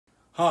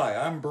Hi,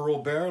 I'm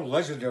Burl,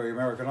 legendary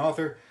American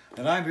author,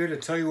 and I'm here to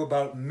tell you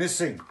about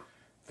Missing,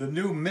 the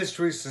new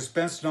mystery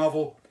suspense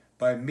novel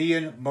by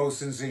Mian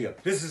Mohsin Zia.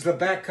 This is the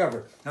back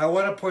cover. Now I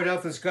want to point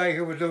out this guy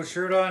here with no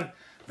shirt on,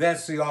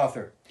 that's the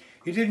author.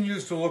 He didn't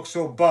used to look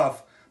so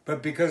buff,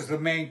 but because the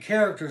main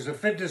character is a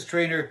fitness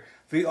trainer,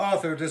 the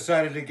author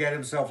decided to get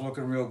himself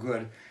looking real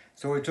good.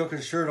 So he took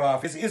his shirt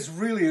off. It's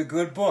really a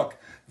good book.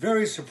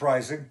 Very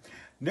surprising.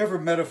 Never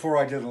metaphor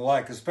I didn't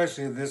like,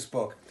 especially in this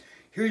book.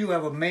 Here you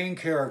have a main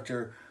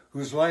character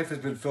whose life has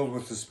been filled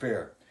with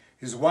despair.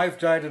 His wife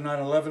died in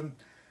 9/11.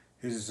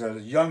 His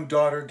young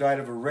daughter died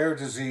of a rare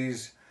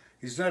disease.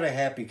 He's not a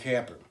happy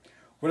camper.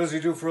 What does he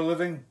do for a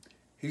living?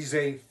 He's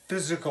a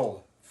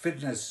physical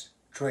fitness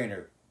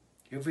trainer.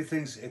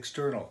 Everything's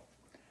external.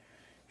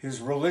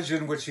 His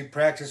religion, which he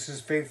practices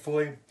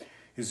faithfully,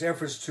 his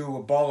efforts to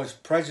abolish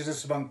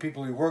prejudice among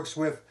people he works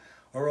with,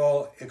 are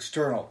all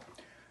external.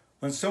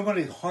 When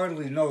somebody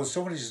hardly knows,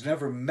 somebody he's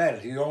never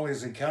met, he only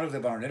has encountered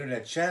them on an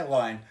internet chat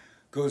line,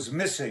 goes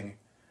missing,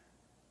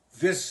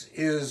 this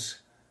is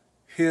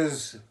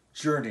his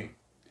journey.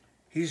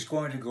 He's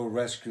going to go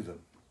rescue them.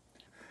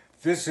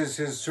 This is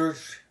his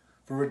search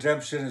for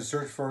redemption, his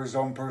search for his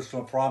own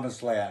personal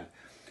promised land.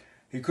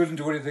 He couldn't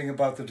do anything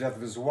about the death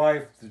of his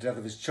wife, the death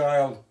of his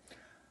child,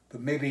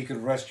 but maybe he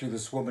could rescue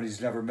this woman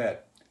he's never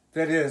met.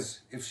 That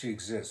is, if she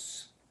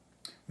exists.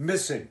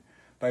 Missing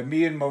by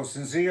Mian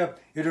Mohsin Zia,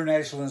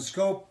 international in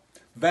scope,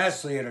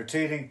 vastly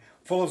entertaining,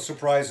 full of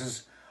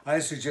surprises. I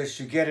suggest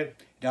you get it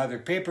in either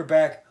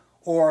paperback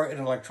or an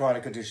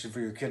electronic edition for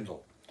your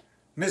Kindle.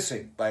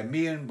 Missing by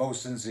Mian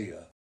Mohsin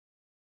Zia.